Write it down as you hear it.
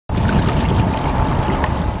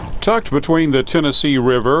Tucked between the Tennessee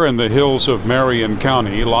River and the hills of Marion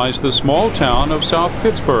County lies the small town of South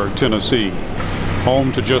Pittsburg, Tennessee.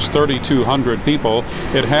 Home to just 3,200 people,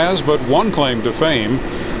 it has but one claim to fame,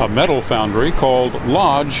 a metal foundry called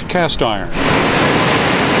Lodge Cast Iron.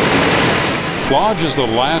 Lodge is the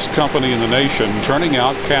last company in the nation turning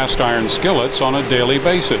out cast iron skillets on a daily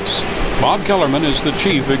basis. Bob Kellerman is the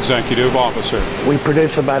chief executive officer. We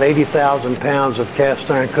produce about 80,000 pounds of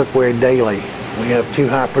cast iron cookware daily. We have 2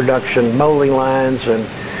 high production molding lines, and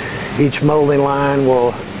each molding line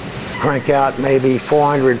will crank out maybe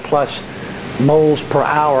 400 plus molds per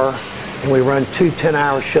hour, and we run 2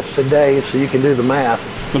 10-hour shifts a day, so you can do the math.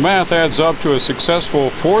 The math adds up to a successful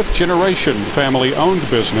 4th-generation family-owned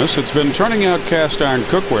business that's been turning out cast iron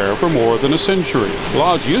cookware for more than a century.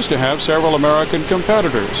 Lodge used to have several American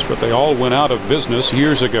competitors, but they all went out of business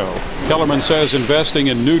years ago. Kellerman says investing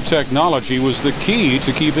in new technology was the key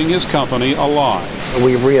to keeping his company alive.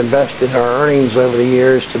 We've reinvested our earnings over the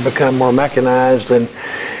years to become more mechanized, and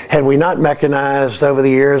had we not mechanized over the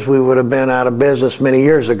years, we would have been out of business many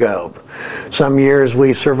years ago. Some years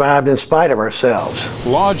we survived in spite of ourselves.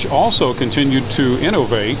 Lodge also continued to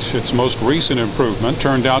innovate. Its most recent improvement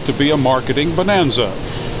turned out to be a marketing bonanza.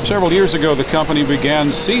 Several years ago, the company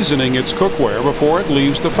began seasoning its cookware before it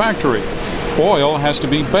leaves the factory. Oil has to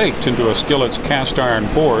be baked into a skillet's cast iron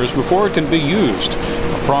pores before it can be used,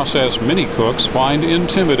 a process many cooks find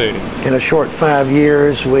intimidating. In a short 5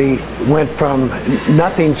 years, we went from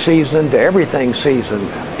nothing seasoned to everything seasoned.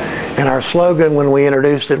 And our slogan when we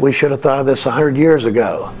introduced it, we should have thought of this 100 years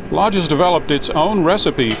ago. Lodge has developed its own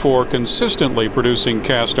recipe for consistently producing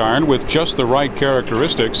cast iron with just the right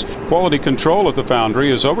characteristics. Quality control at the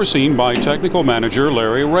foundry is overseen by technical manager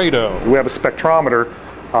Larry Rado. We have a spectrometer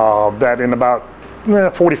that in about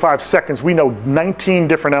 45 seconds we know 19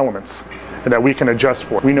 different elements that we can adjust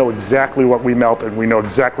for. We know exactly what we melt, and we know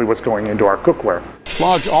exactly what's going into our cookware.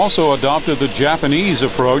 Lodge also adopted the Japanese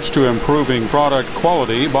approach to improving product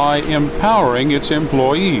quality by empowering its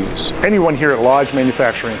employees. Anyone here at Lodge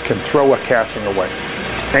Manufacturing can throw a casting away.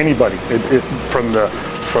 Anybody, from the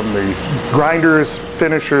grinders,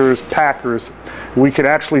 finishers, packers, we could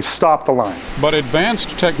actually stop the line. But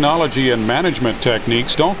advanced technology and management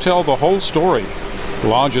techniques don't tell the whole story.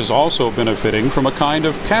 Lodge is also benefiting from a kind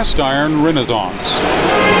of cast iron renaissance.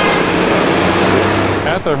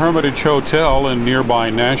 At the Hermitage Hotel in nearby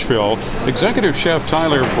Nashville, executive chef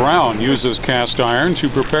Tyler Brown uses cast iron to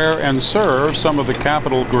prepare and serve some of the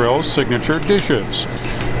Capitol Grill's signature dishes.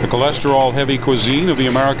 The cholesterol-heavy cuisine of the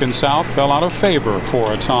American South fell out of favor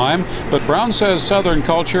for a time, but Brown says Southern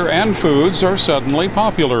culture and foods are suddenly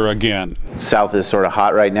popular again. South is sort of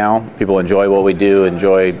hot right now. People enjoy what we do,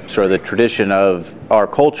 enjoy sort of the tradition of our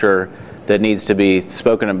culture that needs to be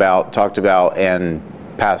spoken about, talked about, and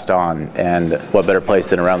passed on. And what better place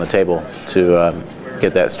than around the table to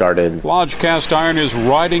get that started. Lodge Cast Iron is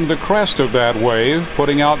riding the crest of that wave,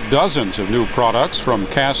 putting out dozens of new products from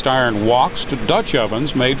cast iron woks to Dutch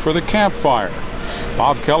ovens made for the campfire.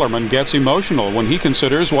 Bob Kellerman gets emotional when he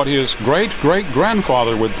considers what his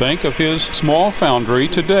great-great-grandfather would think of his small foundry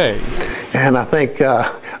today. And I think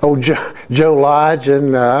old Joe Lodge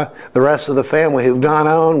and the rest of the family who've gone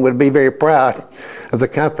on would be very proud of the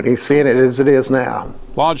company, seeing it as it is now.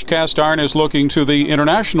 Lodge Cast Iron is looking to the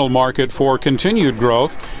international market for continued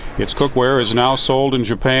growth. Its cookware is now sold in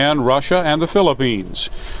Japan, Russia, and the Philippines.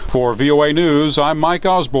 For VOA News, I'm Mike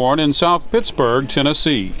Osborne in South Pittsburg,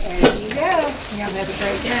 Tennessee. There you go. Y'all have a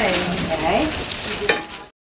great day. Okay.